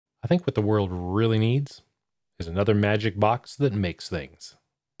think what the world really needs is another magic box that makes things.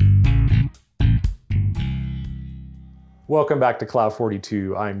 Welcome back to Cloud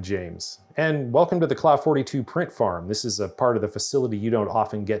 42. I'm James. And welcome to the Cloud 42 print farm. This is a part of the facility you don't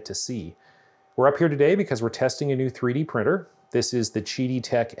often get to see. We're up here today because we're testing a new 3D printer. This is the QIDI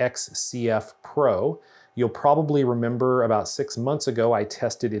Tech X-CF Pro. You'll probably remember about 6 months ago I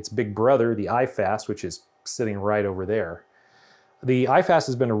tested its big brother, the iFast, which is sitting right over there. The iFast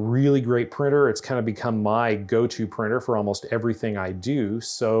has been a really great printer. It's kind of become my go-to printer for almost everything I do.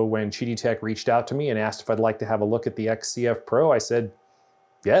 So when QIDI Tech reached out to me and asked if I'd like to have a look at the X-CF Pro, I said,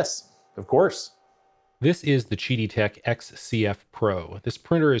 yes, of course. This is the QIDI Tech X-CF Pro. This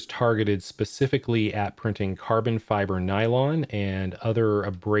printer is targeted specifically at printing carbon fiber nylon and other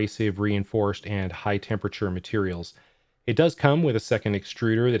abrasive, reinforced, and high temperature materials. It does come with a second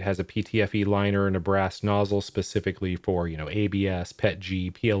extruder that has a PTFE liner and a brass nozzle specifically for, ABS,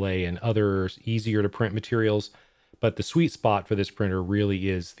 PETG, PLA, and other easier to print materials. But the sweet spot for this printer really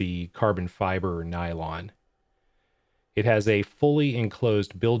is the carbon fiber nylon. It has a fully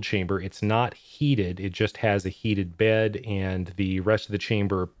enclosed build chamber. It's not heated. It just has a heated bed, and the rest of the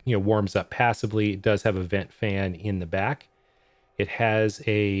chamber, warms up passively. It does have a vent fan in the back. It has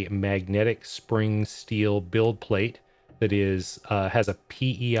a magnetic spring steel build plate that has a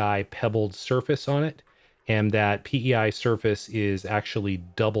PEI pebbled surface on it, and that PEI surface is actually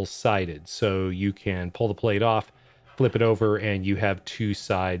double-sided, so you can pull the plate off, flip it over, and you have two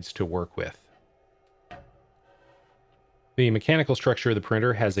sides to work with. The mechanical structure of the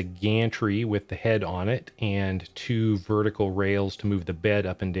printer has a gantry with the head on it and two vertical rails to move the bed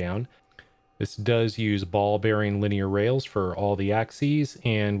up and down. This does use ball bearing linear rails for all the axes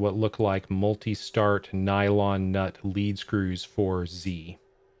and what look like multi-start nylon nut lead screws for Z.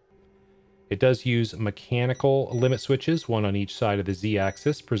 It does use mechanical limit switches, one on each side of the Z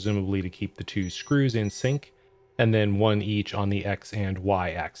axis, presumably to keep the two screws in sync, and then one each on the X and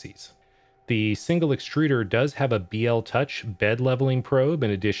Y axes. The single extruder does have a BL Touch bed leveling probe in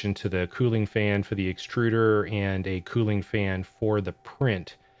addition to the cooling fan for the extruder and a cooling fan for the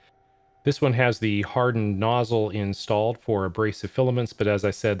print. This one has the hardened nozzle installed for abrasive filaments, but as I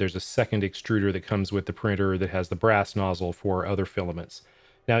said, there's a second extruder that comes with the printer that has the brass nozzle for other filaments.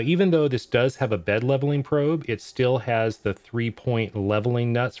 Now, even though this does have a bed leveling probe, it still has the 3-point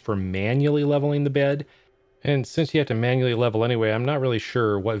leveling nuts for manually leveling the bed. And since you have to manually level anyway, I'm not really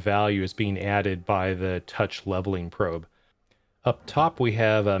sure what value is being added by the touch leveling probe. Up top, we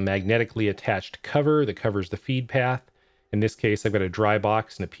have a magnetically attached cover that covers the feed path. In this case, I've got a dry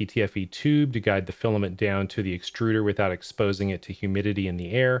box and a PTFE tube to guide the filament down to the extruder without exposing it to humidity in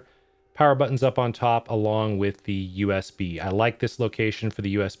the air. Power buttons up on top along with the USB. I like this location for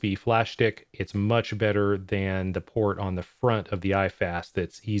the USB flash stick. It's much better than the port on the front of the iFast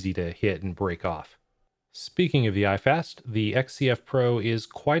that's easy to hit and break off. Speaking of the iFast, the X-CF Pro is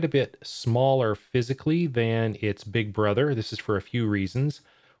quite a bit smaller physically than its big brother. This is for a few reasons.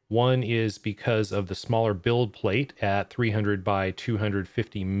 One is because of the smaller build plate at 300 by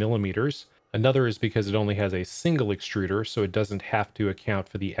 250 millimeters. Another is because it only has a single extruder, so it doesn't have to account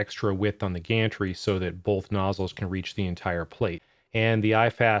for the extra width on the gantry so that both nozzles can reach the entire plate. And the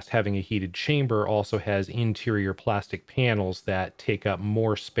iFast, having a heated chamber, also has interior plastic panels that take up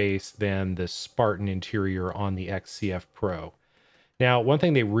more space than the Spartan interior on the X-CF Pro. Now, one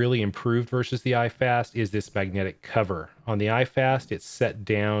thing they really improved versus the iFast is this magnetic cover. On the iFast, it's set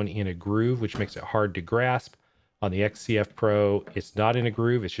down in a groove, which makes it hard to grasp. On the X-CF Pro, it's not in a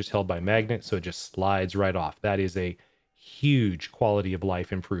groove, it's just held by magnet, so it just slides right off. That is a huge quality of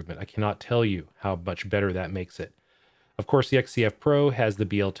life improvement. I cannot tell you how much better that makes it. Of course, the X-CF Pro has the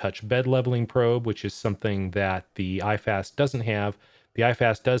BL Touch bed leveling probe, which is something that the iFast doesn't have. The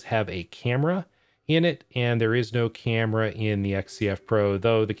iFast does have a camera in it, and there is no camera in the X-CF Pro,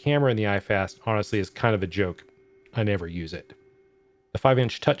 though the camera in the iFast honestly is kind of a joke. I never use it. The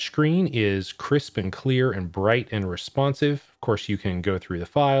 5-inch touchscreen is crisp and clear and bright and responsive. Of course, you can go through the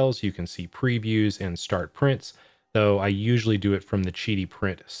files, you can see previews and start prints, though I usually do it from the QIDI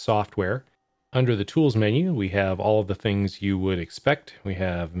Print software. Under the Tools menu, we have all of the things you would expect. We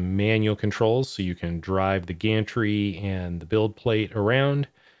have manual controls, so you can drive the gantry and the build plate around.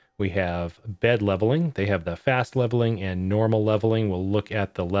 We have bed leveling. They have the fast leveling and normal leveling. We'll look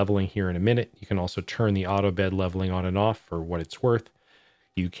at the leveling here in a minute. You can also turn the auto bed leveling on and off for what it's worth.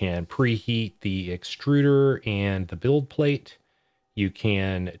 You can preheat the extruder and the build plate. You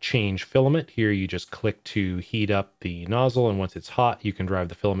can change filament. Here you just click to heat up the nozzle, and once it's hot, you can drive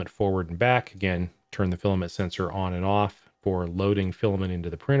the filament forward and back. Again, turn the filament sensor on and off for loading filament into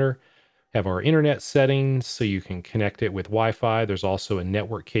the printer. Have our internet settings so you can connect it with Wi-Fi. There's also a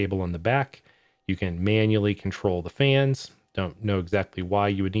network cable on the back. You can manually control the fans. Don't know exactly why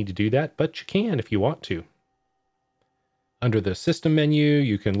you would need to do that, but you can if you want to. Under the system menu,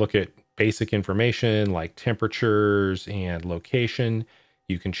 you can look at basic information like temperatures and location.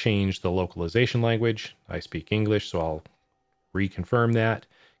 You can change the localization language. I speak English, so I'll reconfirm that.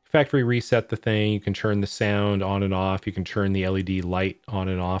 Factory reset the thing. You can turn the sound on and off. You can turn the LED light on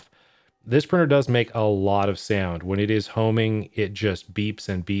and off. This printer does make a lot of sound. When it is homing, it just beeps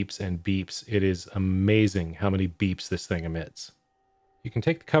and beeps and beeps. It is amazing how many beeps this thing emits. You can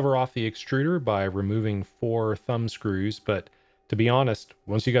take the cover off the extruder by removing 4 thumb screws, but to be honest,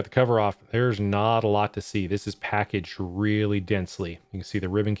 once you got the cover off, there's not a lot to see. This is packaged really densely. You can see the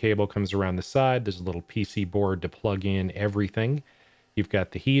ribbon cable comes around the side. There's a little PC board to plug in everything. You've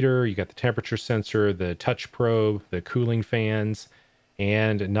got the heater, you got the temperature sensor, the touch probe, the cooling fans,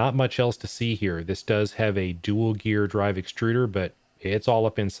 and not much else to see here. This does have a dual gear drive extruder, but it's all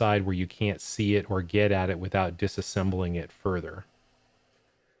up inside where you can't see it or get at it without disassembling it further.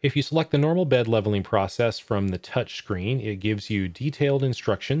 If you select the normal bed leveling process from the touch screen, it gives you detailed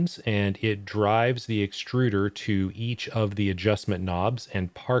instructions and it drives the extruder to each of the adjustment knobs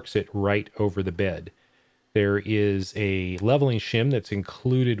and parks it right over the bed. There is a leveling shim that's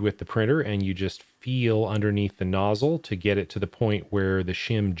included with the printer, and you just feel underneath the nozzle to get it to the point where the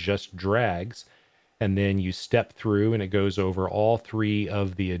shim just drags. And then you step through and it goes over all 3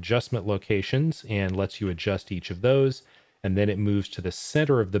 of the adjustment locations and lets you adjust each of those. And then it moves to the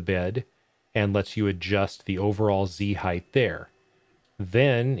center of the bed and lets you adjust the overall Z height there.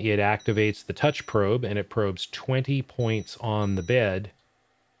 Then it activates the touch probe and it probes 20 points on the bed,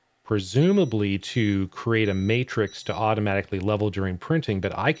 presumably to create a matrix to automatically level during printing,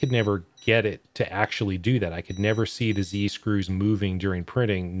 but I could never get it to actually do that. I could never see the Z screws moving during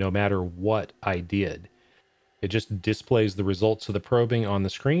printing, no matter what I did. It just displays the results of the probing on the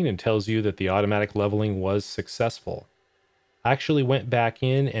screen and tells you that the automatic leveling was successful. I actually went back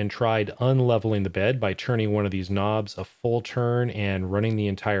in and tried unleveling the bed by turning one of these knobs a full turn and running the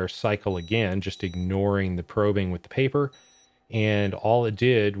entire cycle again, just ignoring the probing with the paper. And all it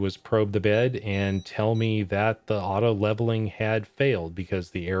did was probe the bed and tell me that the auto leveling had failed because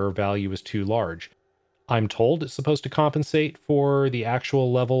the error value was too large. I'm told it's supposed to compensate for the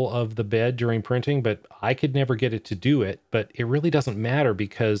actual level of the bed during printing, but I could never get it to do it. But it really doesn't matter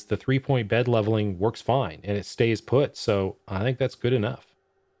because the 3-point bed leveling works fine and it stays put, so I think that's good enough.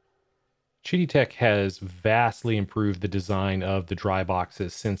 QIDI Tech has vastly improved the design of the dry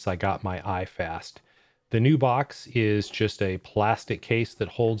boxes since I got my iFast. The new box is just a plastic case that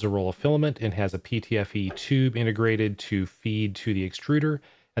holds a roll of filament and has a PTFE tube integrated to feed to the extruder.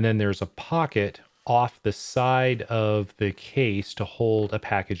 And then there's a pocket off the side of the case to hold a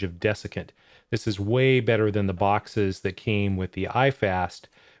package of desiccant. This is way better than the boxes that came with the iFast,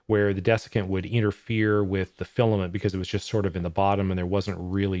 where the desiccant would interfere with the filament because it was just sort of in the bottom and there wasn't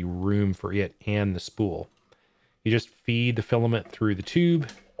really room for it and the spool. You just feed the filament through the tube,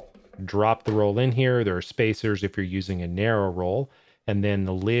 drop the roll in here. There are spacers if you're using a narrow roll, and then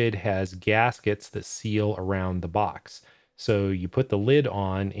the lid has gaskets that seal around the box. So you put the lid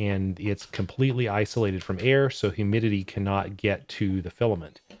on and it's completely isolated from air, so humidity cannot get to the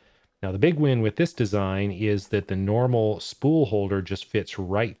filament. Now the big win with this design is that the normal spool holder just fits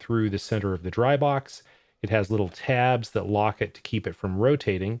right through the center of the dry box. It has little tabs that lock it to keep it from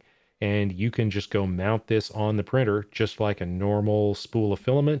rotating, and you can just go mount this on the printer just like a normal spool of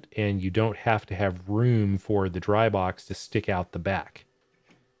filament, and you don't have to have room for the dry box to stick out the back.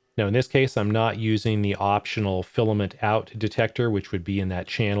 Now in this case, I'm not using the optional filament out detector, which would be in that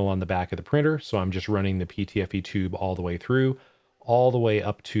channel on the back of the printer, so I'm just running the PTFE tube all the way through, all the way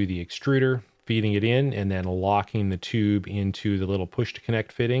up to the extruder, feeding it in, and then locking the tube into the little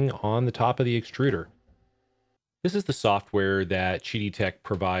push-to-connect fitting on the top of the extruder. This is the software that QIDI Tech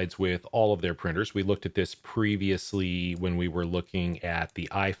provides with all of their printers. We looked at this previously when we were looking at the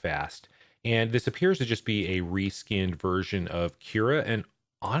iFast, and this appears to just be a reskinned version of Cura, and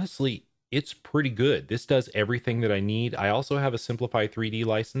honestly, it's pretty good. This does everything that I need. I also have a Simplify 3D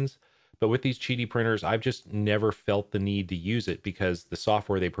license, but with these QIDI printers, I've just never felt the need to use it because the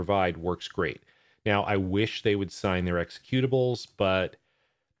software they provide works great. Now, I wish they would sign their executables, but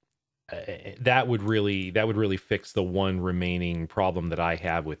that would really fix the one remaining problem that I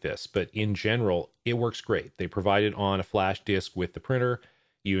have with this. But in general, it works great. They provide it on a flash disk with the printer.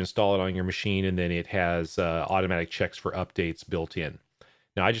 You install it on your machine, and then it has automatic checks for updates built in.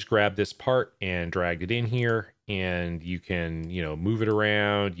 Now, I just grabbed this part and dragged it in here, and you can, move it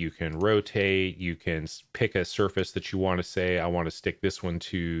around, you can rotate, you can pick a surface that you want to say, I want to stick this one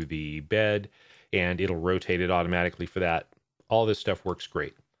to the bed, and it'll rotate it automatically for that. All this stuff works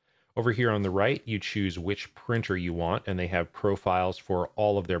great. Over here on the right, you choose which printer you want, and they have profiles for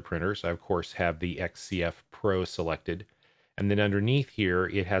all of their printers. I, of course, have the X-CF Pro selected. And then underneath here,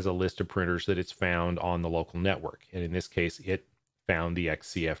 it has a list of printers that it's found on the local network. And in this case, it found the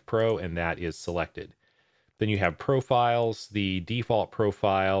X-CF Pro, and that is selected. Then you have profiles. The default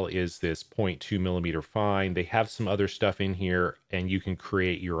profile is this 0.2 millimeter fine. They have some other stuff in here, and you can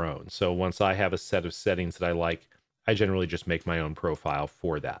create your own. So once I have a set of settings that I like, I generally just make my own profile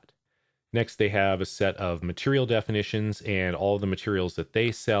for that. Next, they have a set of material definitions, and all of the materials that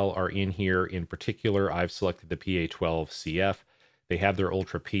they sell are in here. In particular, I've selected the PA12CF. They have their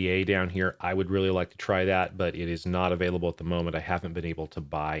Ultra PA down here. I would really like to try that, but it is not available at the moment. I haven't been able to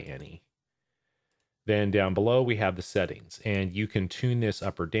buy any. Then down below, we have the settings, and you can tune this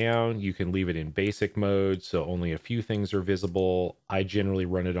up or down. You can leave it in basic mode, so only a few things are visible. I generally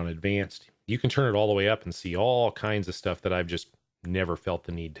run it on advanced. You can turn it all the way up and see all kinds of stuff that I've just never felt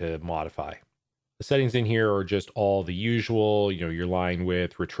the need to modify. The settings in here are just all the usual, your line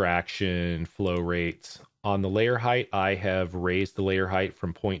width, retraction, flow rates. On the layer height, I have raised the layer height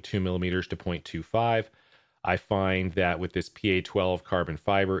from 0.2 millimeters to 0.25. I find that with this PA12 carbon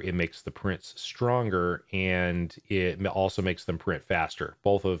fiber, it makes the prints stronger, and it also makes them print faster.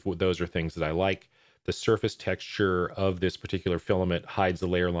 Both of those are things that I like. The surface texture of this particular filament hides the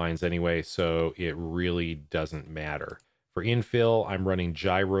layer lines anyway, so it really doesn't matter. For infill, I'm running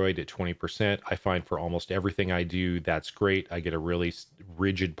gyroid at 20%. I find for almost everything I do, that's great. I get a really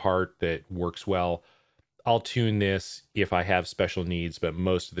rigid part that works well. I'll tune this if I have special needs, but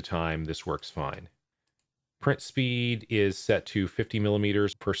most of the time this works fine. Print speed is set to 50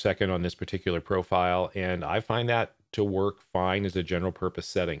 millimeters per second on this particular profile, and I find that to work fine as a general purpose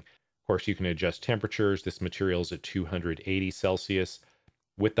setting. Of course, you can adjust temperatures. This material is at 280 Celsius.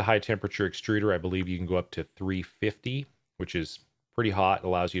 With the high temperature extruder, I believe you can go up to 350, which is pretty hot. It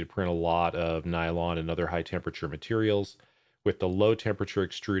allows you to print a lot of nylon and other high temperature materials. With the low temperature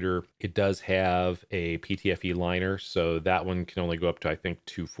extruder, it does have a PTFE liner, so that one can only go up to, I think,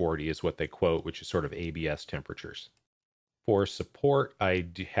 240 is what they quote, which is sort of ABS temperatures. For support, I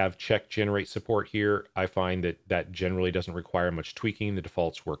have checked generate support here. I find that that generally doesn't require much tweaking. The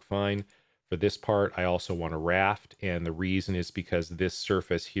defaults work fine. For this part, I also want a raft, and the reason is because this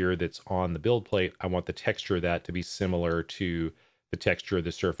surface here that's on the build plate, I want the texture of that to be similar to the texture of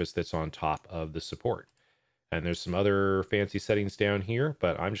the surface that's on top of the support. And there's some other fancy settings down here,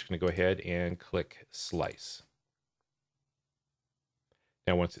 but I'm just going to go ahead and click slice.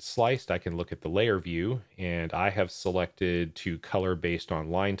 Now, once it's sliced, I can look at the layer view, and I have selected to color based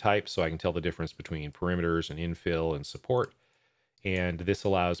on line type, so I can tell the difference between perimeters and infill and support. And this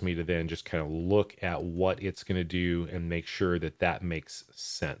allows me to then just kind of look at what it's going to do and make sure that that makes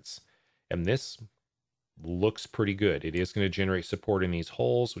sense. And this looks pretty good. It is going to generate support in these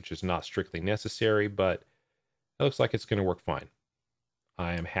holes, which is not strictly necessary, but it looks like it's going to work fine.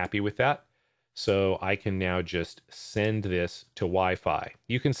 I am happy with that. So I can now just send this to Wi-Fi.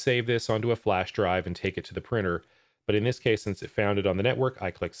 You can save this onto a flash drive and take it to the printer. But in this case, since it found it on the network, I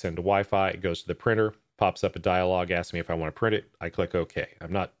click send to Wi-Fi. It goes to the printer, pops up a dialog, asks me if I want to print it. I click OK.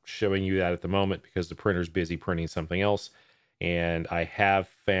 I'm not showing you that at the moment because the printer's busy printing something else. And I have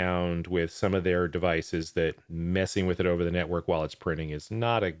found with some of their devices that messing with it over the network while it's printing is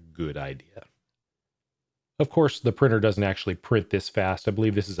not a good idea. Of course, the printer doesn't actually print this fast. I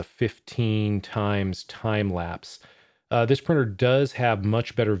believe this is a 15 times time lapse. This printer does have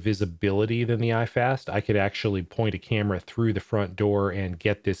much better visibility than the iFast. I could actually point a camera through the front door and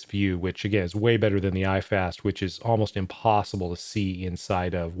get this view, which again is way better than the iFast, which is almost impossible to see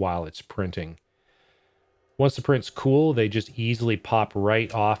inside of while it's printing. Once the print's cool, they just easily pop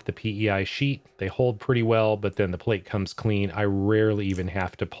right off the PEI sheet. They hold pretty well, but then the plate comes clean. I rarely even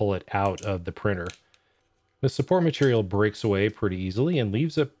have to pull it out of the printer. The support material breaks away pretty easily and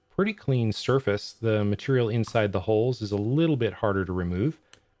leaves a pretty clean surface. The material inside the holes is a little bit harder to remove,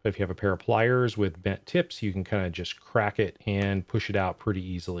 but if you have a pair of pliers with bent tips, you can kind of just crack it and push it out pretty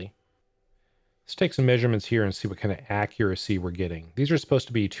easily. Let's take some measurements here and see what kind of accuracy we're getting. These are supposed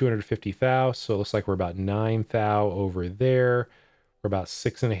to be 250 thou, so it looks like we're about 9 thou over there. We're about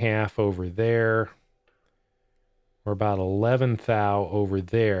 6.5 over there. We're about 11 thou over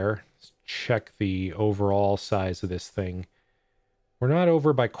there. Let's check the overall size of this thing. We're not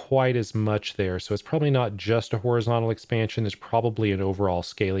over by quite as much there, so it's probably not just a horizontal expansion. There's probably an overall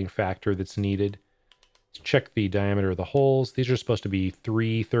scaling factor that's needed. Let's check the diameter of the holes. These are supposed to be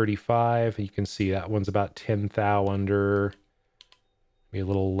 335. You can see that one's about 10 thou under, maybe a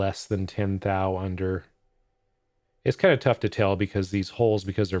little less than 10 thou under. It's kind of tough to tell because these holes,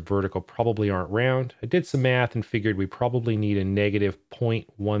 because they're vertical, probably aren't round. I did some math and figured we probably need a negative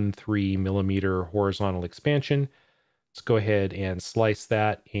 0.13 millimeter horizontal expansion. Let's go ahead and slice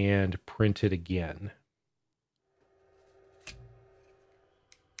that and print it again.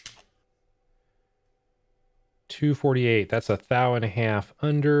 $248, that's a thou and a half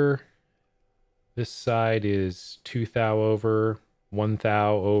under. This side is 2 thou over, 1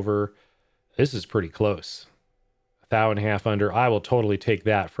 thou over. This is pretty close. Thou and a half under. I will totally take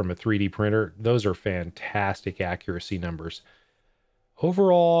that from a 3D printer. Those are fantastic accuracy numbers.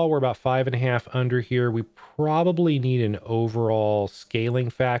 Overall, we're about 5.5 under here. We probably need an overall scaling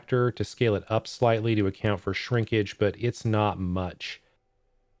factor to scale it up slightly to account for shrinkage, but it's not much.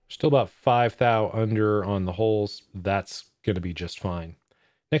 Still about 5 thou under on the holes. That's going to be just fine.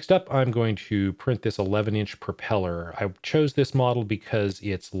 Next up, I'm going to print this 11-inch propeller. I chose this model because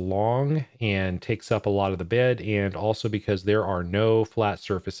it's long and takes up a lot of the bed, and also because there are no flat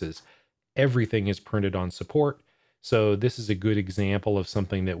surfaces. Everything is printed on support, so this is a good example of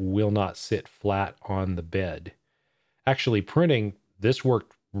something that will not sit flat on the bed. Actually, printing, this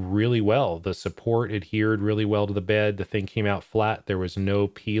worked really well. The support adhered really well to the bed. The thing came out flat. There was no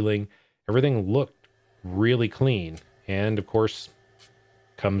peeling. Everything looked really clean, and of course,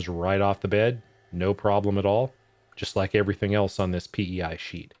 comes right off the bed, no problem at all, just like everything else on this PEI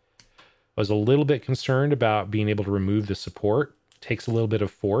sheet. I was a little bit concerned about being able to remove the support. It takes a little bit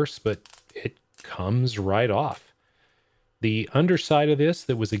of force, but it comes right off. The underside of this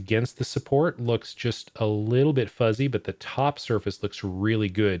that was against the support looks just a little bit fuzzy, but the top surface looks really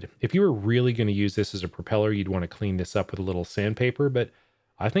good. If you were really going to use this as a propeller, you'd want to clean this up with a little sandpaper, but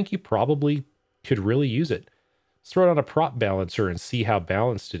I think you probably could really use it. Let's throw it on a prop balancer and see how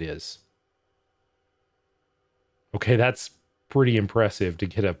balanced it is. Okay, that's pretty impressive to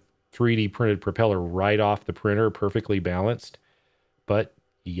get a 3D printed propeller right off the printer, perfectly balanced. But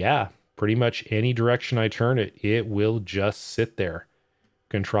yeah, pretty much any direction I turn it, it will just sit there. You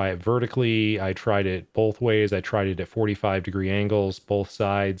can try it vertically. I tried it both ways. I tried it at 45-degree angles, both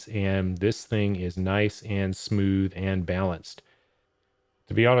sides, and this thing is nice and smooth and balanced.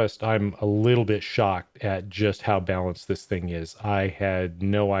 To be honest, I'm a little bit shocked at just how balanced this thing is. I had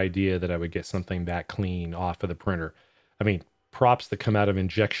no idea that I would get something that clean off of the printer. I mean, props that come out of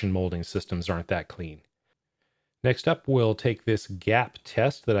injection molding systems aren't that clean. Next up, we'll take this gap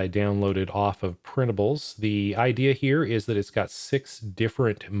test that I downloaded off of Printables. The idea here is that it's got 6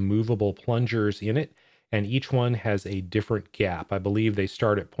 different movable plungers in it, and each one has a different gap. I believe they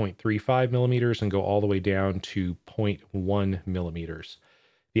start at 0.35 millimeters and go all the way down to 0.1 millimeters.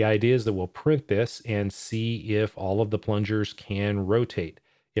 The idea is that we'll print this and see if all of the plungers can rotate.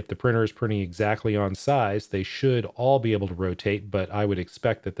 If the printer is printing exactly on size, they should all be able to rotate, but I would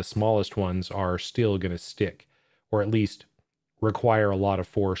expect that the smallest ones are still going to stick, or at least require a lot of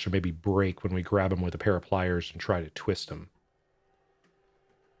force or maybe break when we grab them with a pair of pliers and try to twist them.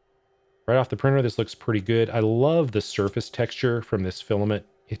 Right off the printer, this looks pretty good. I love the surface texture from this filament.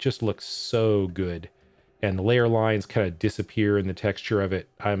 It just looks so good. And the layer lines kind of disappear in the texture of it.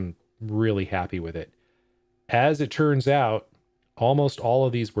 I'm really happy with it. As it turns out, almost all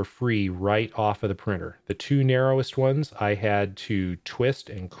of these were free right off of the printer. The 2 narrowest ones, I had to twist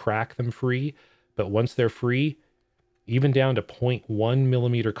and crack them free. But once they're free, even down to 0.1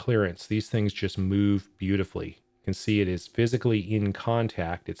 millimeter clearance, these things just move beautifully. You can see it is physically in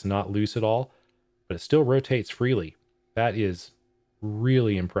contact. It's not loose at all, but it still rotates freely. That is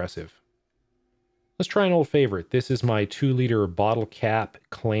really impressive. Let's try an old favorite. This is my 2-liter bottle cap,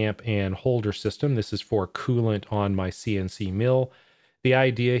 clamp, and holder system. This is for coolant on my CNC mill. The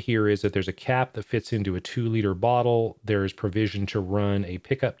idea here is that there's a cap that fits into a 2-liter bottle. There's provision to run a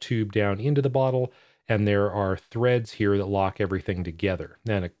pickup tube down into the bottle, and there are threads here that lock everything together,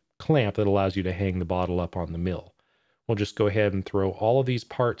 and a clamp that allows you to hang the bottle up on the mill. We'll just go ahead and throw all of these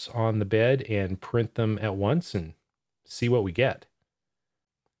parts on the bed and print them at once and see what we get.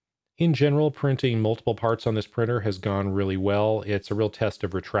 In general, printing multiple parts on this printer has gone really well. It's a real test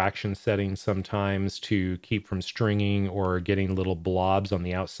of retraction settings sometimes to keep from stringing or getting little blobs on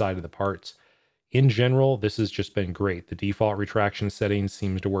the outside of the parts. In general, this has just been great. The default retraction settings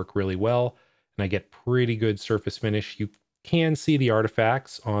seems to work really well, and I get pretty good surface finish. You can see the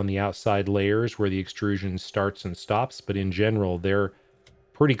artifacts on the outside layers where the extrusion starts and stops, but in general, they're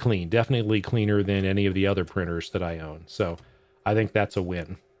pretty clean. Definitely cleaner than any of the other printers that I own. So I think that's a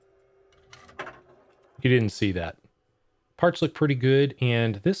win. You didn't see that. Parts look pretty good,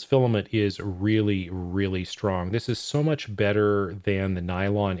 and this filament is really, really strong. This is so much better than the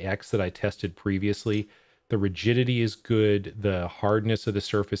Nylon X that I tested previously. The rigidity is good, the hardness of the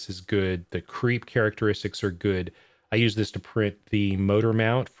surface is good, the creep characteristics are good. I use this to print the motor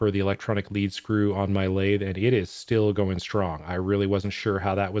mount for the electronic lead screw on my lathe, and it is still going strong. I really wasn't sure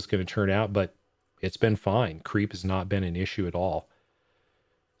how that was going to turn out, but it's been fine. Creep has not been an issue at all.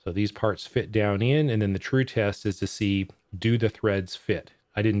 So these parts fit down in, and then the true test is to see, do the threads fit?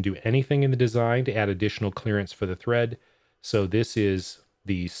 I didn't do anything in the design to add additional clearance for the thread. So this is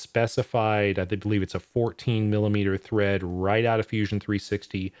the specified, I believe it's a 14 millimeter thread right out of Fusion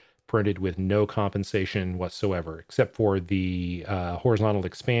 360, printed with no compensation whatsoever, except for the horizontal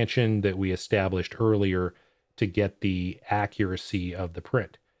expansion that we established earlier to get the accuracy of the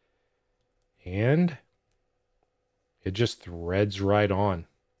print. And it just threads right on.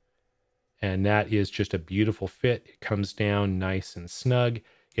 And that is just a beautiful fit. It comes down nice and snug.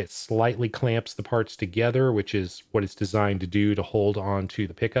 It slightly clamps the parts together, which is what it's designed to do to hold on to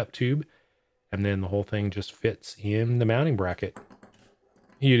the pickup tube. And then the whole thing just fits in the mounting bracket.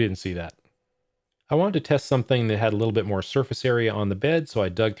 You didn't see that. I wanted to test something that had a little bit more surface area on the bed, so I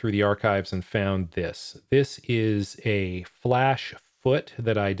dug through the archives and found this. This is a flash foot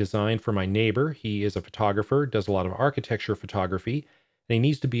that I designed for my neighbor. He is a photographer, does a lot of architecture photography. And he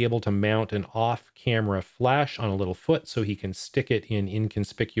needs to be able to mount an off-camera flash on a little foot so he can stick it in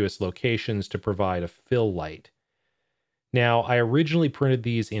inconspicuous locations to provide a fill light. Now, I originally printed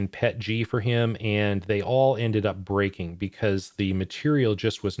these in PETG for him, and they all ended up breaking because the material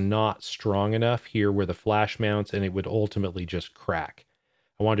just was not strong enough here where the flash mounts, and it would ultimately just crack.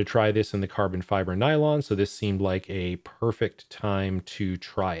 I wanted to try this in the carbon fiber nylon, so this seemed like a perfect time to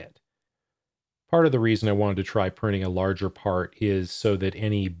try it. Part of the reason I wanted to try printing a larger part is so that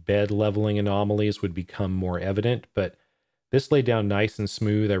any bed leveling anomalies would become more evident, but this laid down nice and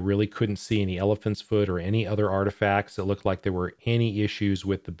smooth. I really couldn't see any elephant's foot or any other artifacts that looked like there were any issues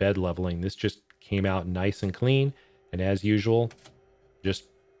with the bed leveling. This just came out nice and clean, and as usual, just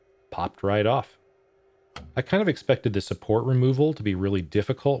popped right off. I kind of expected the support removal to be really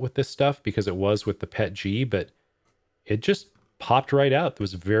difficult with this stuff because it was with the PETG, but it just popped right out. There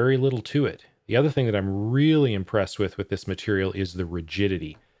was very little to it. The other thing that I'm really impressed with this material is the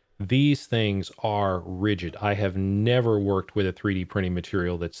rigidity. These things are rigid. I have never worked with a 3D printing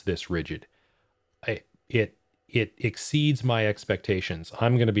material that's this rigid. It exceeds my expectations.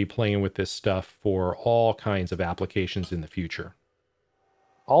 I'm going to be playing with this stuff for all kinds of applications in the future.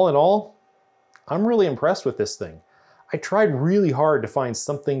 All in all, I'm really impressed with this thing. I tried really hard to find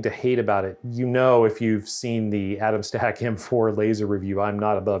something to hate about it. You know, if you've seen the Atom Stack M4 laser review, I'm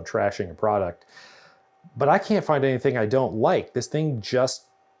not above trashing a product. But I can't find anything I don't like. This thing just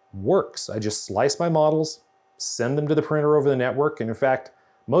works. I just slice my models, send them to the printer over the network, and in fact,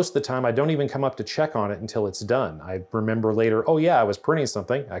 most of the time I don't even come up to check on it until it's done. I remember later, oh yeah, I was printing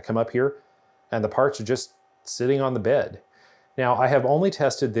something. I come up here, and the parts are just sitting on the bed. Now, I have only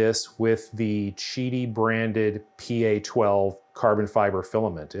tested this with the QIDI branded PA12 carbon fiber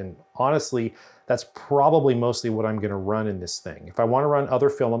filament, and honestly, that's probably mostly what I'm going to run in this thing. If I want to run other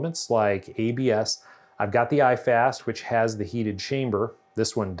filaments like ABS, I've got the iFast, which has the heated chamber.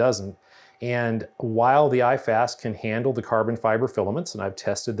 This one doesn't. And while the iFast can handle the carbon fiber filaments, and I've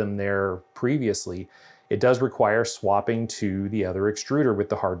tested them there previously, it does require swapping to the other extruder with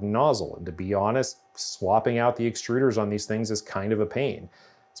the hardened nozzle. And to be honest, swapping out the extruders on these things is kind of a pain.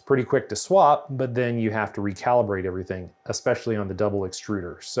 It's pretty quick to swap, but then you have to recalibrate everything, especially on the double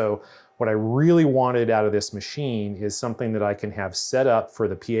extruder. So what I really wanted out of this machine is something that I can have set up for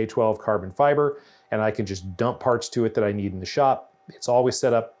the PA12 carbon fiber, and I can just dump parts to it that I need in the shop. It's always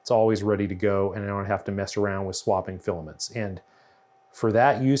set up, it's always ready to go, and I don't have to mess around with swapping filaments. And for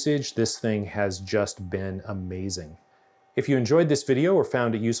that usage, this thing has just been amazing. If you enjoyed this video or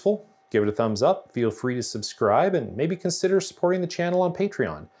found it useful, give it a thumbs up, feel free to subscribe, and maybe consider supporting the channel on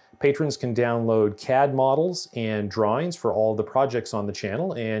Patreon. Patrons can download CAD models and drawings for all the projects on the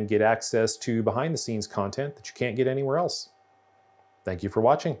channel and get access to behind-the-scenes content that you can't get anywhere else. Thank you for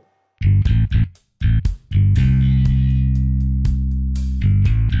watching.